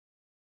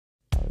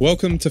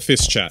Welcome to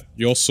FiST Chat,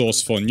 your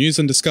source for news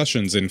and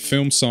discussions in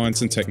film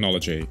science and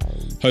technology,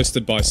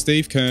 hosted by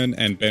Steve Kern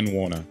and Ben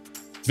Warner.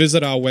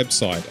 Visit our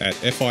website at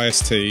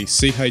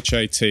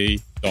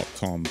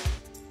fistchat.com.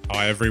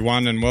 Hi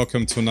everyone, and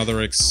welcome to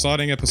another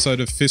exciting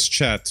episode of FiST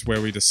Chat, where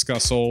we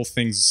discuss all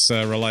things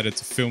related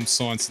to film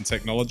science and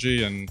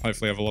technology, and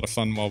hopefully have a lot of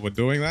fun while we're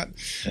doing that.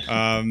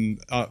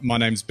 My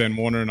name's Ben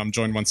Warner, and I'm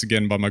joined once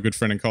again by my good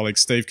friend and colleague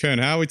Steve Kern.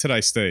 How are we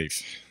today,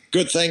 Steve?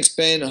 Good, thanks,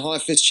 Ben. Hi,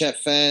 FiST Chat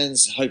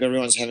fans. Hope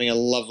everyone's having a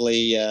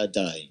lovely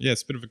day. Yeah,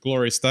 it's a bit of a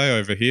glorious day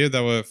over here. They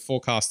were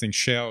forecasting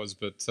showers,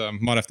 but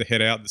might have to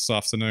head out this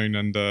afternoon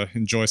and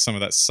enjoy some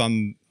of that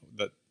sun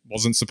that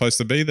wasn't supposed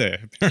to be there,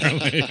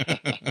 apparently.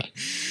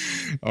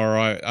 All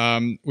right.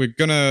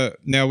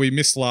 We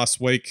missed last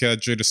week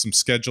due to some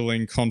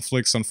scheduling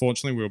conflicts.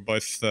 Unfortunately, we were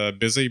both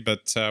busy,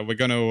 but we're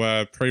going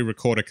to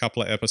pre-record a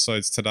couple of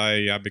episodes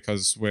today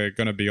because we're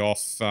going to be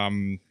off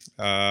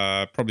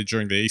probably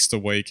during the Easter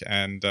week,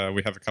 and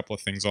we have a couple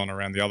of things on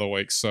around the other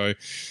weeks. So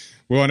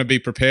we want to be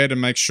prepared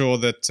and make sure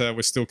that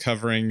we're still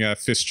covering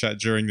FiST Chat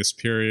during this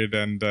period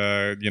and,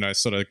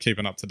 sort of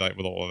keeping up to date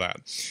with all of that.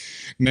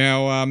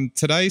 Now,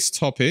 today's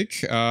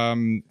topic,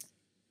 or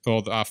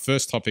our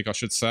first topic, I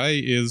should say,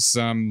 is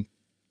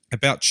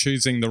about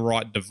choosing the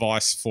right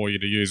device for you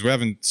to use. We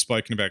haven't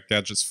spoken about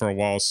gadgets for a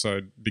while, so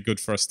it'd be good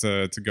for us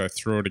to go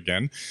through it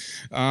again.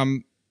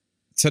 I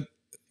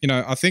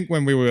think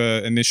when we were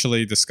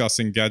initially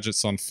discussing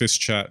gadgets on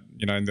FiST Chat,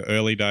 in the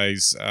early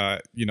days,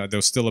 there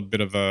was still a bit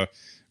of a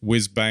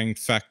whiz-bang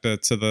factor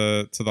to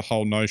the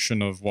whole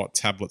notion of what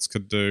tablets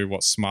could do,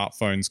 what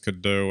smartphones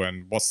could do,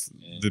 and what's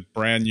the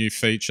brand new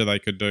feature they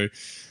could do.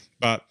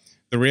 But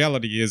the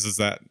reality is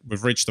that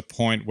we've reached a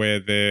point where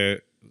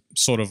they're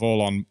sort of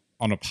all on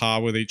a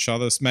par with each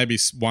other. So maybe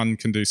one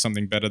can do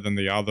something better than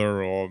the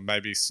other, or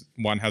maybe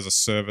one has a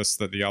service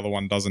that the other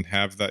one doesn't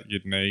have that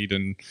you'd need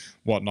and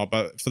whatnot.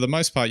 But for the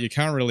most part, you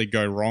can't really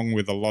go wrong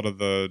with a lot of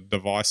the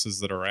devices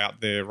that are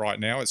out there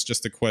right now. It's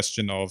just a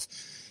question of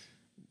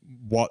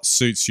what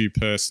suits you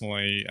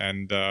personally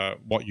and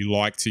what you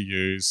like to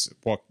use,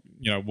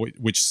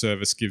 which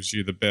service gives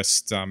you the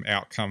best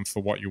outcome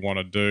for what you want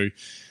to do.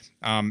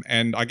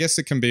 And I guess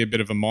it can be a bit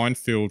of a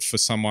minefield for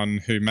someone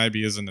who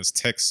maybe isn't as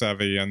tech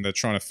savvy and they're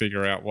trying to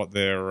figure out what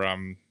they're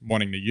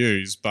wanting to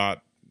use,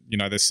 but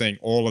they're seeing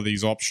all of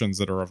these options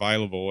that are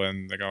available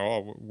and they go,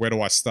 oh, where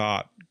do I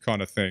start,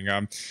 kind of thing.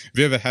 Have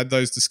you ever had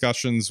those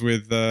discussions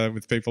with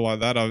people like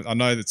that? I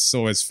know it's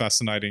always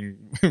fascinating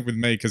with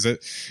me because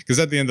at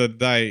the end of the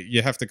day,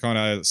 you have to kind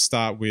of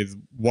start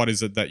with what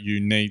is it that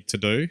you need to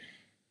do.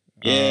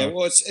 Yeah,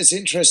 well, it's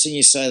interesting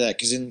you say that,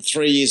 because in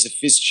 3 years of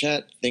FiST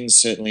Chat, things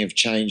certainly have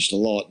changed a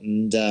lot,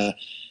 and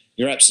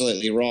you're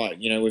absolutely right.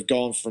 We've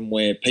gone from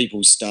where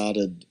people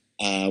started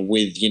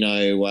with,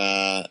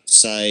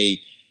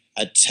 say,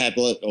 a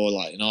tablet or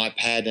like an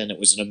iPad, and it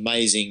was an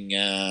amazing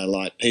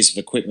piece of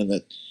equipment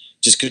that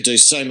just could do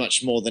so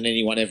much more than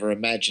anyone ever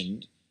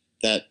imagined.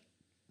 That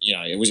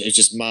it was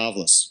just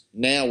marvelous.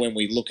 Now, when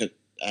we look at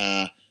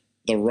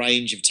the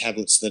range of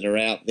tablets that are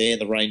out there,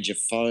 the range of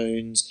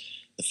phones,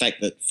 the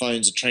fact that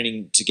phones are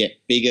trending to get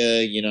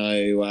bigger,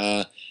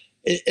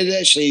 it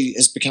actually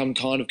has become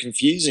kind of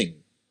confusing.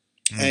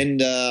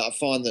 And I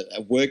find that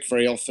at work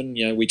very often,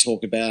 we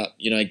talk about,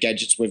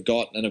 gadgets we've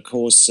got. And, of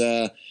course,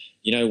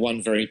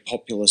 one very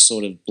popular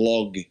sort of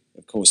blog,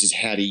 of course, is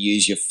how to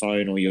use your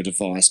phone or your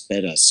device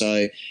better.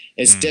 So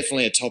it's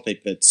definitely a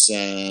topic that's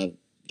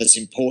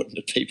important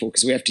to people,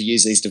 because we have to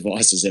use these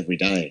devices every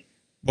day.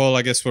 Well,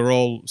 I guess we're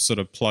all sort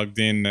of plugged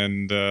in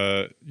and,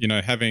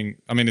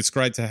 it's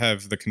great to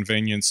have the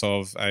convenience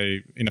of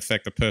in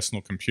effect, a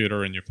personal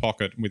computer in your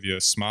pocket with your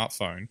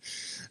smartphone.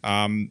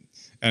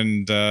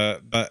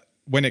 But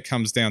when it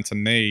comes down to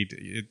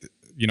need,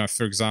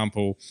 for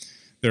example,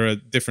 there are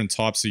different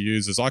types of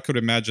users. I could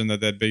imagine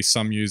that there'd be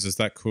some users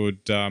that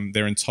could,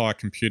 their entire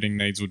computing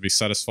needs would be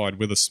satisfied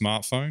with a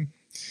smartphone.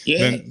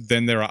 Yeah.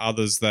 Then there are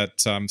others that,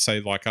 say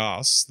like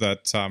us,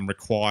 that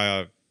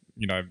require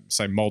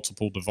say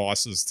multiple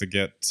devices to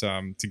get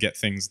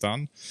things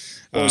done.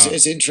 Well,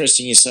 it's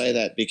interesting you say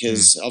that,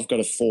 because I've got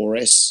a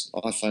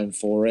iPhone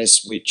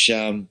 4S, which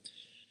I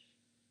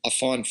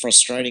find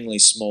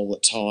frustratingly small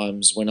at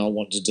times when I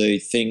want to do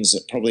things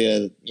that probably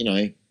are,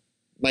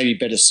 maybe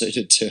better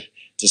suited to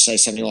say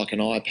something like an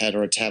iPad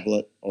or a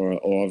tablet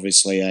or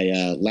obviously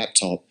a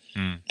laptop.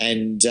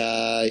 And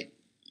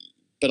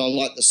but I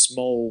like the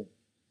small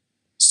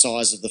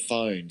size of the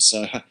phone,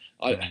 so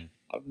I'm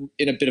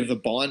in a bit of a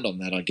bind on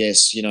that, I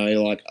guess.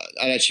 I'd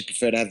actually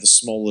prefer to have the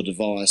smaller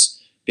device,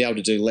 be able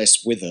to do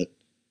less with it,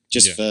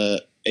 just for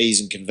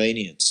ease and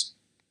convenience.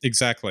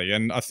 Exactly,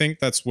 and I think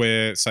that's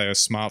where, say, a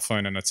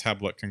smartphone and a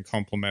tablet can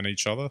complement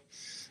each other.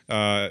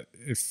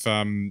 If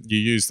you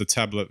use the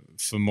tablet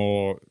for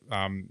more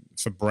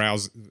for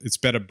browse, it's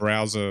better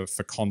browser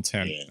for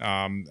content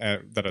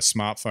that a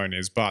smartphone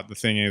is. But the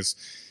thing is,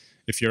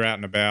 if you're out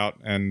and about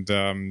and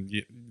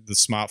the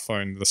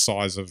smartphone the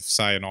size of,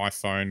 say, an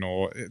iPhone,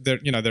 or there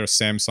are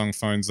Samsung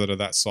phones that are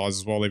that size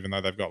as well, even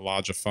though they've got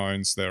larger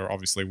phones. There are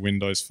obviously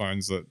Windows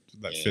phones that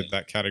fit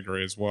that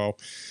category as well.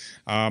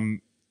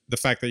 The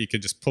fact that you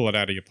could just pull it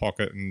out of your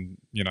pocket and,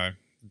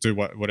 do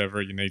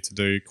whatever you need to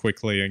do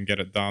quickly and get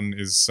it done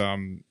is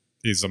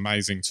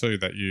amazing too.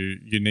 That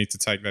you need to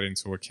take that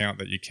into account,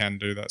 that you can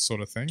do that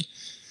sort of thing.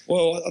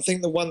 Well, I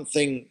think the one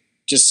thing,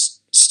 just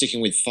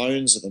sticking with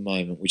phones at the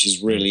moment, which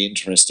is really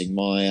interesting,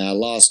 my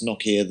last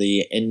Nokia,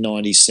 the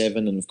N97,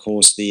 and of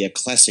course the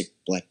classic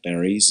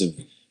Blackberries of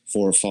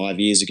 4 or 5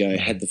 years ago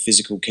had the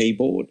physical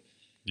keyboard.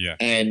 Yeah.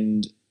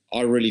 And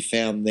I really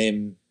found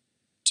them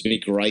to be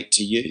great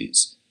to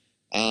use.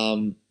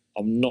 I'm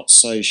not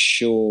so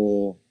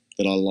sure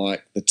that I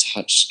like the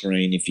touch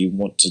screen if you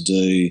want to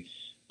do,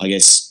 I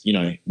guess,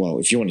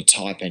 if you want to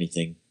type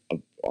anything, I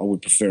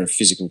would prefer a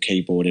physical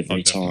keyboard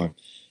every time,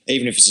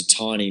 even if it's a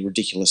tiny,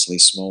 ridiculously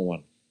small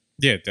one.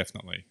 Yeah,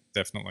 definitely.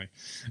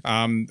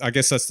 I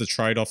guess that's the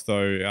trade-off,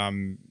 though,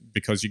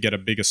 because you get a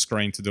bigger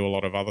screen to do a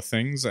lot of other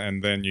things,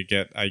 and then you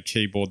get a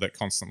keyboard that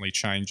constantly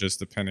changes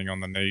depending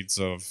on the needs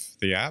of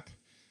the app.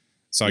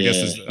 So I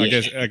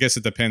guess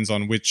it depends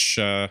on which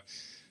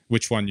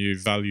one you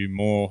value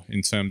more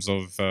in terms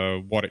of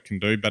what it can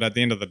do. But at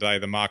the end of the day,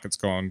 the market's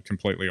gone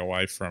completely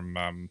away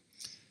from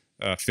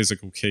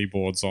physical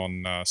keyboards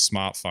on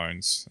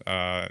smartphones.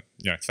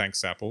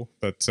 Thanks Apple,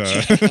 but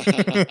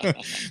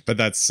but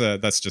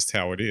that's just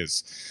how it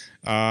is.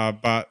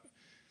 But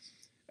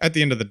at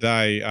the end of the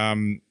day,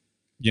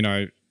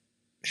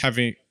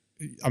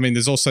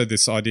 there's also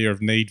this idea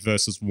of need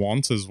versus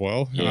want as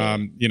well.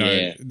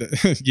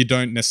 You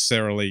don't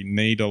necessarily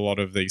need a lot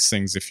of these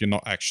things if you're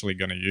not actually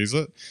going to use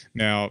it.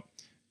 Now,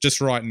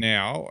 just right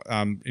now,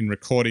 in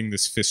recording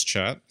this FiST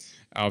chat,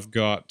 I've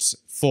got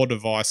 4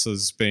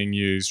 devices being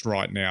used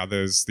right now.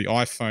 There's the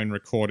iPhone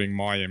recording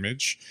my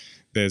image.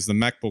 There's the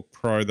MacBook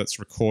Pro that's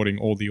recording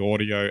all the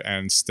audio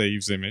and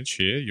Steve's image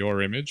here,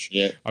 your image.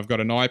 Yeah. I've got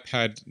an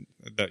iPad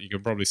that you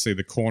can probably see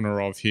the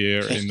corner of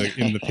here in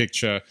the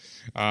picture,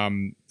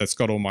 that's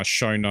got all my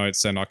show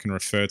notes, and I can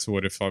refer to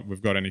it if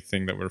we've got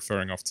anything that we're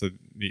referring off to,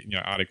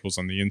 articles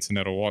on the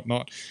internet or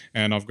whatnot.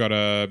 And I've got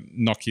a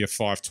Nokia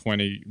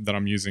 520 that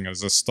I'm using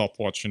as a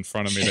stopwatch in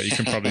front of me that you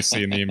can probably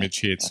see in the image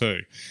here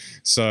too.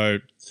 So,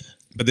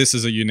 but this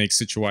is a unique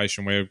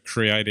situation. We're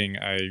creating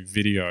a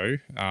video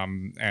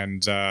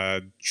and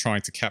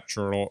trying to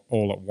capture it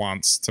all at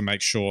once to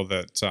make sure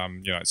that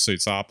it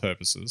suits our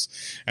purposes.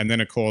 And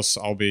then, of course,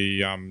 I'll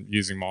be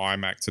using my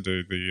iMac to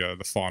do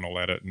the final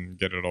edit and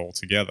get it all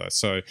together.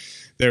 So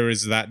there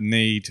is that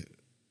need.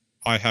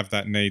 I have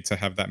that need to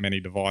have that many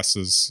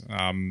devices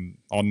on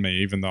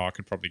me, even though I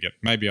could probably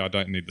maybe I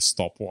don't need the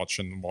stopwatch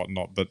and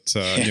whatnot, but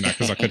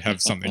because I could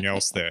have something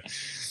else there.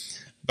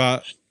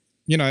 But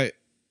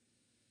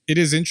it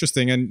is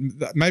interesting, and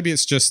maybe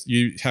it's just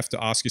you have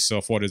to ask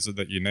yourself, what is it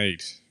that you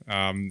need?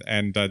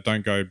 And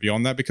don't go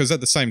beyond that, because at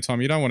the same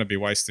time, you don't want to be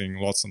wasting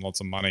lots and lots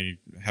of money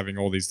having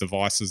all these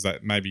devices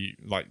that maybe,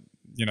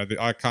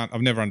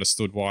 I've never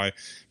understood why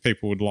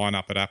people would line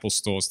up at Apple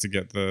stores to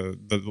get the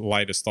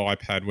latest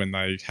iPad when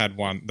they had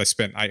one. They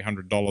spent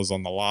 $800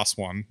 on the last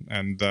one,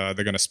 and they're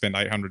going to spend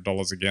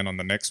 $800 again on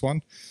the next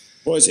one.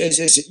 Well, it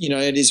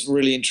is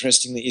really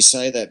interesting that you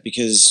say that,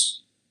 because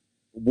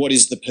what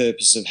is the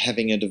purpose of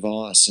having a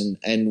device?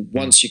 And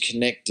once you're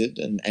connected,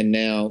 and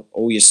now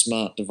all your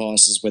smart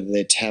devices, whether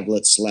they're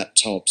tablets,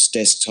 laptops,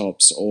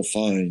 desktops, or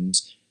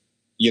phones,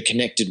 you're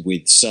connected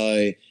with.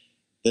 So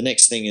the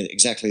next thing,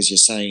 exactly as you're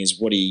saying,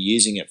 is what are you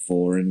using it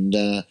for? And,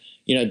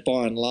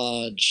 by and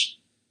large,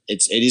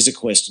 it is a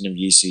question of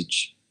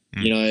usage.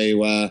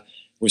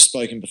 We've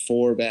spoken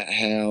before about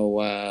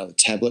how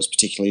tablets,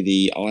 particularly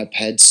the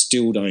iPad,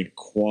 still don't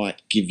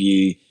quite give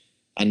you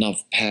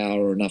enough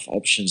power or enough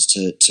options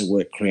to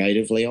work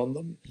creatively on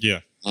them.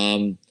 Yeah.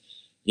 So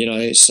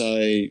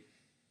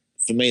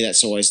for me,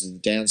 that's always the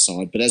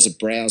downside. But as a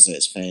browser,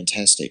 it's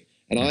fantastic.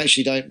 And I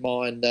actually don't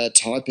mind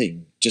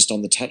typing just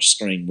on the touch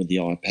screen with the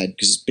iPad,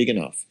 because it's big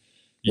enough.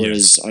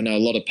 Whereas I know a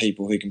lot of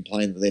people who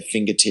complain that their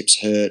fingertips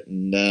hurt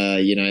and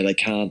they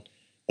can't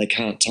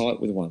type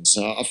with one.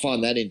 So I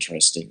find that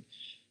interesting.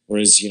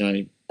 Whereas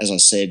as I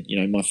said,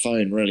 my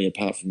phone really,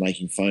 apart from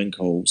making phone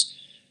calls,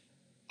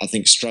 I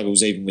think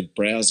struggles even with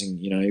browsing,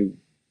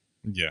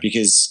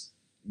 because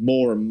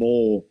more and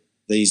more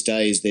these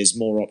days there's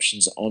more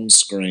options on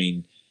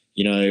screen,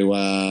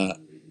 and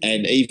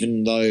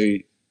even though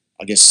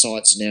I guess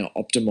sites are now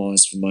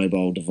optimized for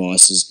mobile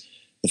devices,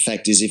 the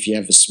fact is if you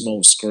have a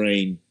small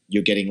screen,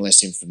 you're getting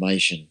less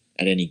information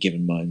at any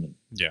given moment.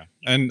 Yeah.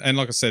 And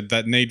like I said,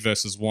 that need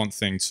versus want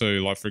thing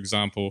too. Like, for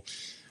example,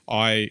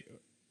 I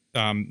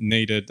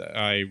needed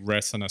a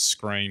Retina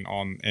screen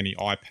on any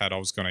iPad I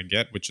was going to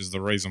get, which is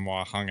the reason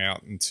why I hung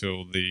out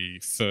until the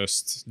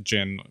 1st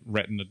gen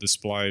Retina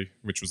display,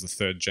 which was the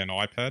 3rd gen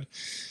iPad.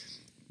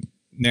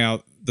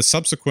 Now, the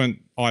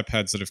subsequent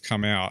iPads that have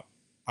come out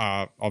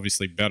are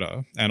obviously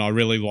better, and I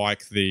really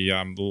like the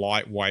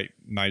lightweight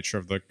nature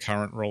of the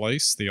current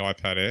release, the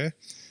iPad Air.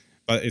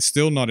 but it's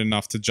still not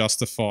enough to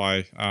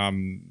justify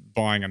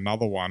buying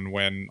another one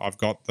when I've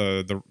got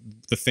the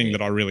thing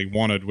that I really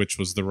wanted, which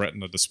was the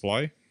Retina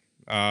display.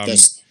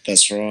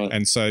 That's right.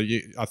 And so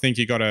I think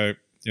you got to,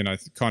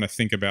 kind of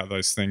think about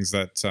those things,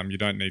 that you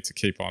don't need to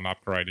keep on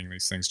upgrading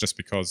these things just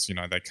because,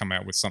 they come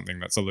out with something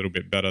that's a little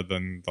bit better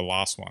than the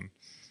last one.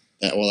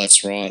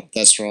 That's right.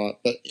 That's right.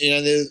 But,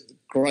 there's a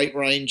great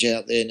range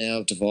out there now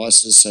of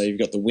devices. So you've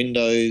got the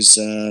Windows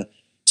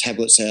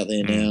tablets out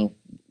there now,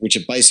 which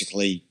are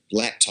basically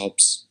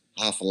laptops,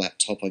 half a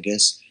laptop, I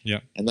guess.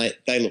 Yeah. And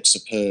they look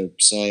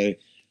superb. So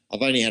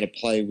I've only had to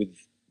play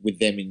with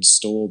them in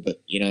store,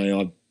 but,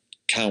 I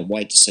can't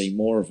wait to see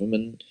more of them.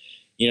 And,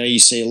 you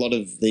see a lot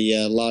of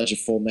the larger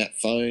format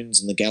phones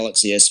and the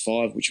Galaxy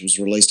S5, which was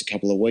released a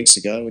couple of weeks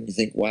ago, and you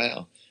think,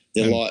 wow,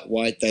 they're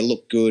lightweight, they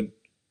look good,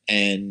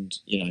 and,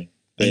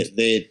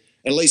 they're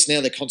at least now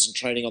they're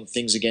concentrating on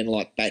things again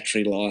like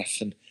battery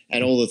life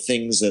and all the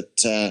things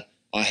that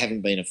I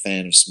haven't been a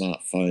fan of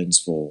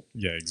smartphones for.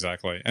 Yeah,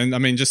 exactly. And I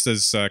mean, just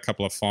as a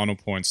couple of final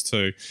points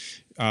too,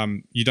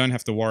 you don't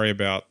have to worry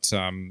about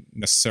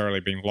necessarily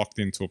being locked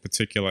into a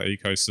particular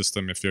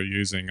ecosystem if you're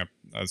using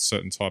a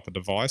certain type of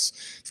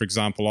device. For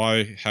example,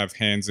 I have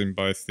hands in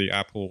both the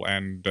Apple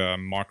and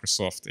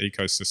Microsoft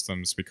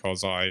ecosystems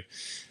because I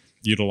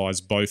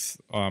utilize both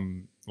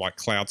like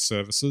cloud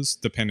services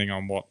depending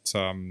on what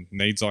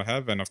needs I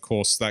have. And of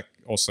course, that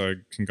also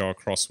can go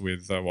across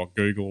with what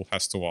Google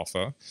has to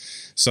offer.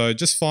 So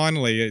just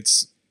finally,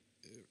 it's,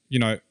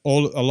 a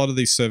lot of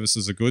these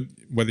services are good,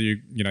 whether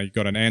you've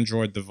got an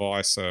Android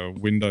device, a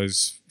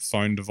Windows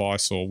phone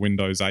device, or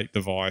Windows 8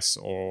 device,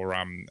 or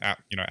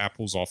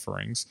Apple's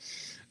offerings.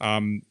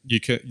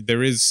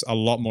 There is a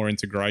lot more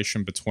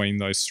integration between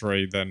those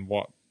three than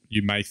what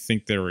you may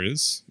think there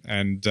is,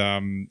 and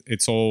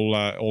it's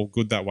all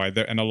good that way.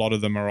 And a lot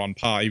of them are on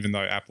par, even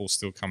though Apple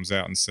still comes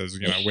out and says,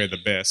 we're the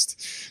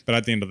best. But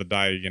at the end of the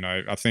day,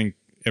 I think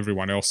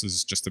everyone else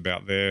is just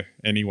about there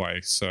anyway.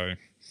 So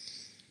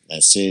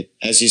that's it.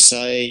 As you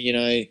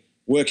say,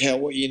 work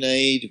out what you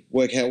need,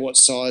 work out what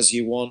size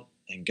you want,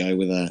 and go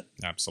with that.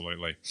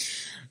 Absolutely.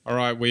 All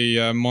right, we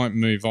might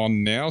move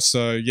on now.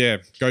 So, yeah,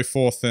 go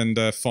forth and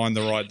find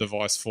the right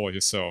device for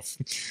yourself.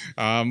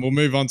 We'll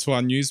move on to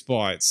our news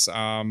bites.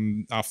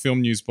 Our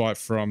film news bite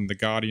from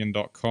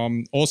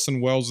theguardian.com.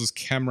 Orson Welles'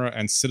 camera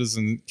and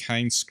Citizen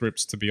Kane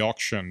scripts to be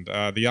auctioned.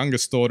 The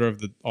youngest daughter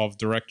of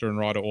director and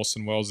writer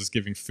Orson Welles is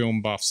giving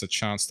film buffs a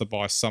chance to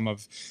buy some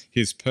of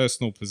his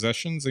personal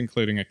possessions,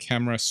 including a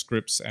camera,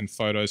 scripts, and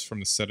photos from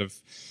the set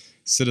of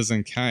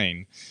Citizen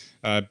Kane.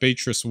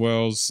 Beatrice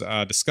Wells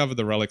discovered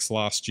the relics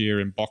last year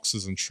in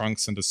boxes and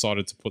trunks and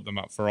decided to put them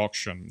up for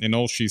auction. In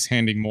all, she's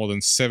handing more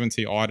than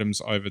 70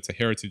 items over to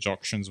Heritage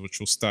Auctions,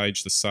 which will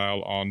stage the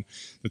sale on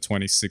the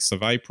 26th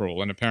of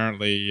April. And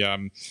apparently,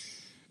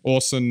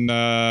 Orson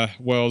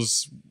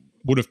Welles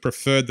would have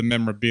preferred the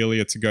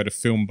memorabilia to go to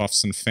film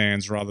buffs and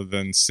fans rather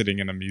than sitting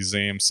in a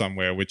museum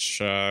somewhere,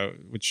 which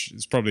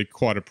is probably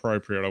quite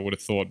appropriate, I would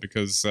have thought,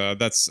 because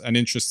that's an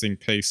interesting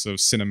piece of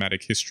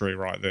cinematic history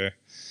right there.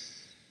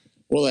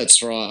 Well,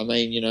 that's right. I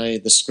mean,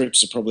 the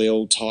scripts are probably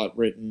all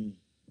typewritten,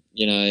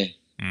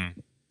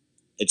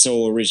 It's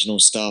all original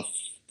stuff.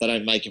 They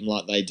don't make them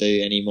like they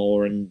do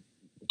anymore. And,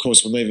 of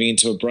course, we're moving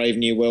into a brave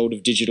new world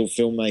of digital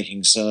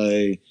filmmaking.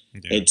 So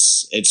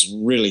it's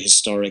really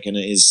historic, and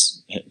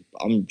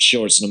I'm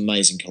sure it's an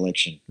amazing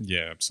collection.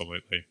 Yeah,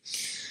 absolutely.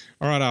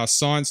 All right, our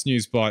science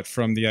news bite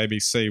from the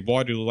ABC.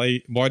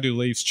 Why do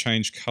leaves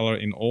change color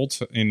in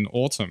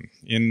autumn?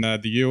 In the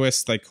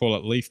US, they call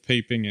it leaf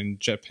peeping. In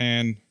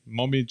Japan,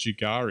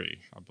 momijigari,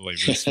 I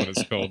believe is what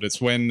it's called.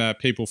 It's when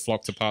people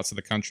flock to parts of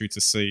the country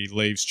to see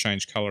leaves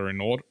change color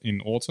in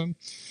autumn.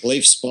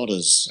 Leaf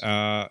spotters.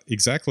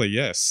 Exactly,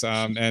 yes.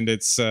 And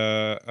it's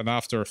an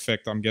after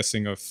effect, I'm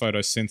guessing, of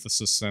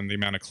photosynthesis and the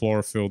amount of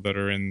chlorophyll that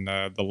are in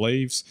the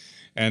leaves.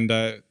 And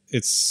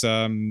it's...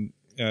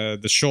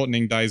 the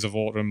shortening days of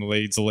autumn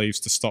leads leaves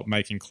to stop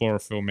making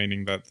chlorophyll,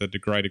 meaning that the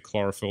degraded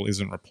chlorophyll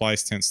isn't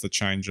replaced, hence the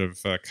change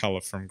of color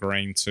from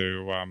green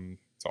to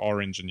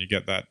orange, and you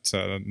get that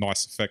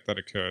nice effect that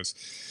occurs.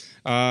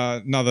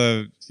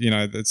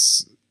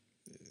 That's,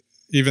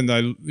 even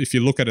though if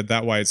you look at it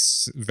that way,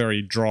 it's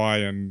very dry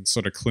and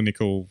sort of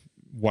clinical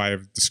way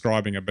of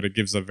describing it, but it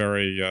gives a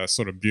very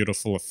sort of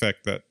beautiful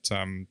effect that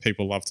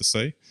people love to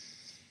see.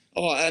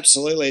 Oh,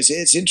 absolutely.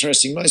 It's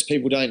interesting. Most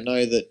people don't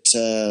know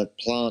that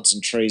plants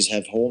and trees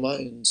have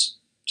hormones,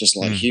 just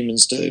like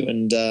humans do.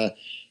 And,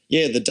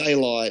 the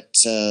daylight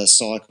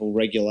cycle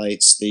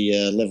regulates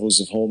the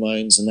levels of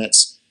hormones, and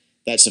that's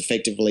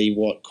effectively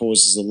what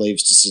causes the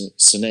leaves to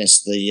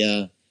senesce.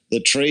 The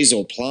trees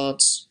or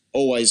plants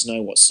always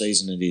know what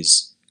season it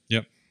is.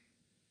 Yep.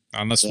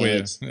 Unless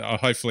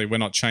hopefully we're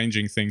not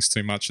changing things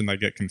too much and they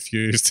get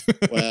confused.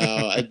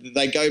 Well,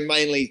 they go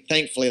mainly,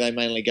 thankfully, they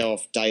mainly go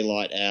off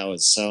daylight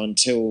hours. So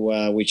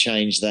until we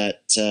change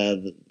that,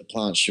 the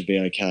plants should be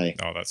okay.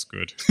 Oh, that's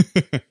good.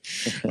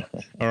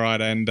 All right,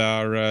 and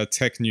our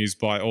tech news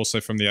bite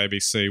also from the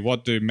ABC.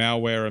 What do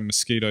malware and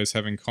mosquitoes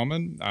have in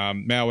common?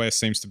 Malware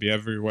seems to be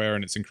everywhere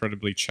and it's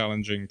incredibly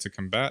challenging to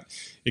combat.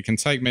 It can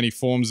take many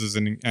forms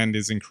and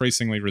is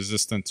increasingly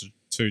resistant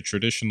to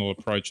traditional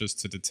approaches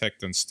to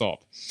detect and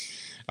stop.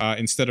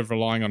 Instead of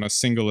relying on a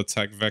single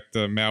attack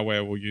vector,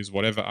 malware will use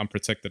whatever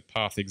unprotected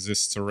path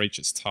exists to reach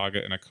its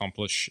target and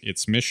accomplish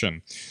its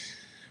mission.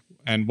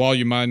 And while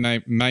you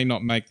may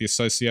not make the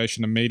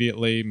association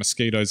immediately,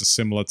 mosquitoes are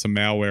similar to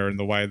malware in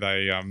the way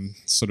they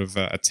sort of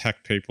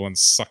attack people and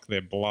suck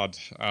their blood.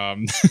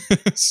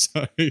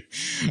 So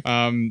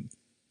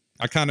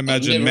I can't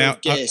imagine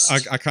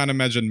I can't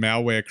imagine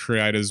malware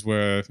creators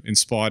were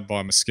inspired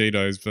by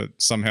mosquitoes, but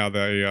somehow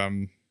they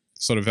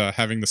sort of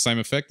having the same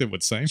effect, it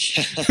would seem.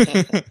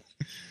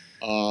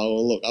 Oh,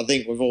 well, look, I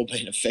think we've all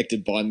been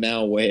affected by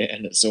malware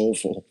and it's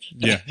awful.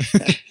 Yeah.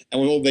 And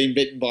we've all been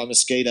bitten by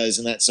mosquitoes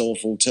and that's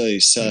awful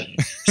too. So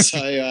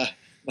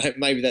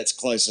maybe that's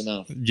close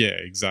enough. Yeah,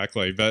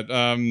 exactly. But,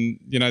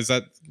 is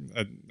that,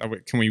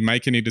 can we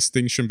make any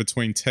distinction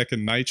between tech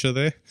and nature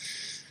there?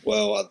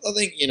 Well, I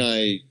think,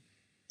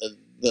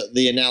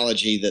 the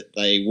analogy that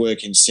they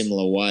work in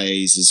similar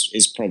ways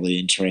is probably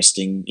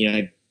interesting,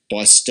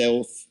 by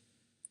stealth.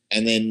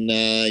 And then,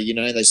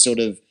 they sort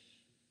of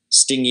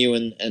sting you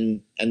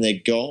and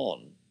they're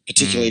gone,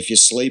 particularly if you're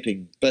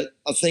sleeping. But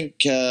I think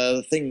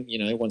the thing,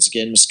 once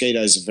again,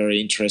 mosquitoes are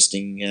very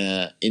interesting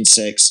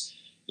insects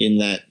in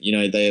that,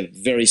 they're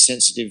very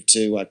sensitive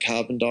to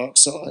carbon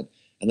dioxide,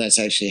 and that's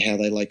actually how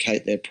they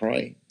locate their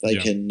prey. They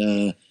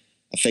can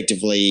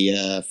effectively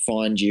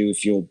find you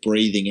if you're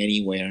breathing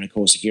anywhere. And, of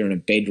course, if you're in a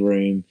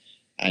bedroom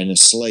and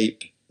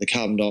asleep, the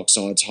carbon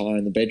dioxide's high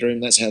in the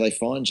bedroom. That's how they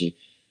find you.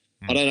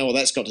 I don't know what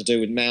that's got to do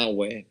with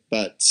malware,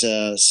 but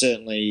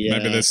certainly...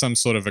 Maybe there's some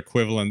sort of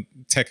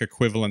tech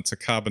equivalent to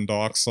carbon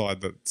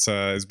dioxide that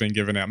has been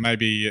given out.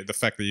 Maybe the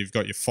fact that you've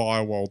got your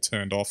firewall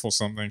turned off or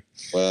something.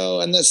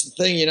 Well, and that's the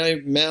thing,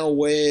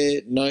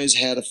 malware knows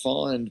how to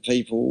find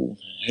people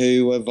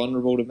who are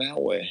vulnerable to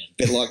malware. A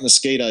bit like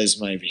mosquitoes,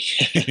 maybe.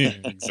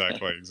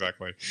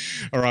 Exactly.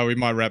 All right, we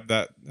might wrap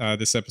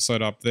this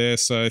episode up there.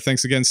 So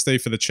thanks again,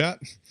 Steve, for the chat.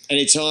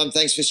 Anytime.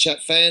 Thanks, FiST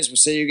Chat fans. We'll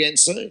see you again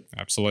soon.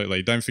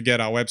 Absolutely. Don't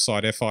forget our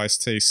website,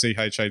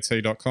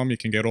 FiSTChat.com. You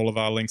can get all of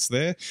our links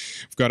there.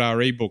 We've got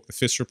our ebook, The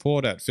FiST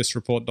Report, at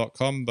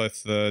fistreport.com.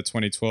 Both the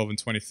 2012 and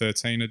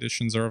 2013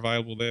 editions are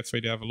available there for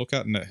you to have a look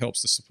at, and it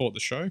helps to support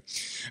the show.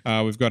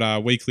 We've got our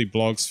weekly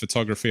blogs,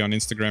 photography on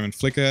Instagram and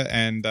Flickr,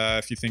 and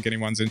if you think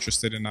anyone's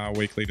interested in our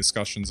weekly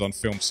discussions on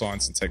film,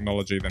 science, and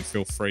technology, then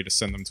feel free to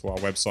send them to our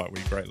website.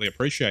 We greatly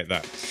appreciate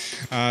that.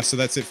 So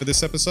that's it for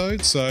this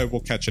episode, so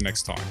we'll catch you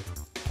next time.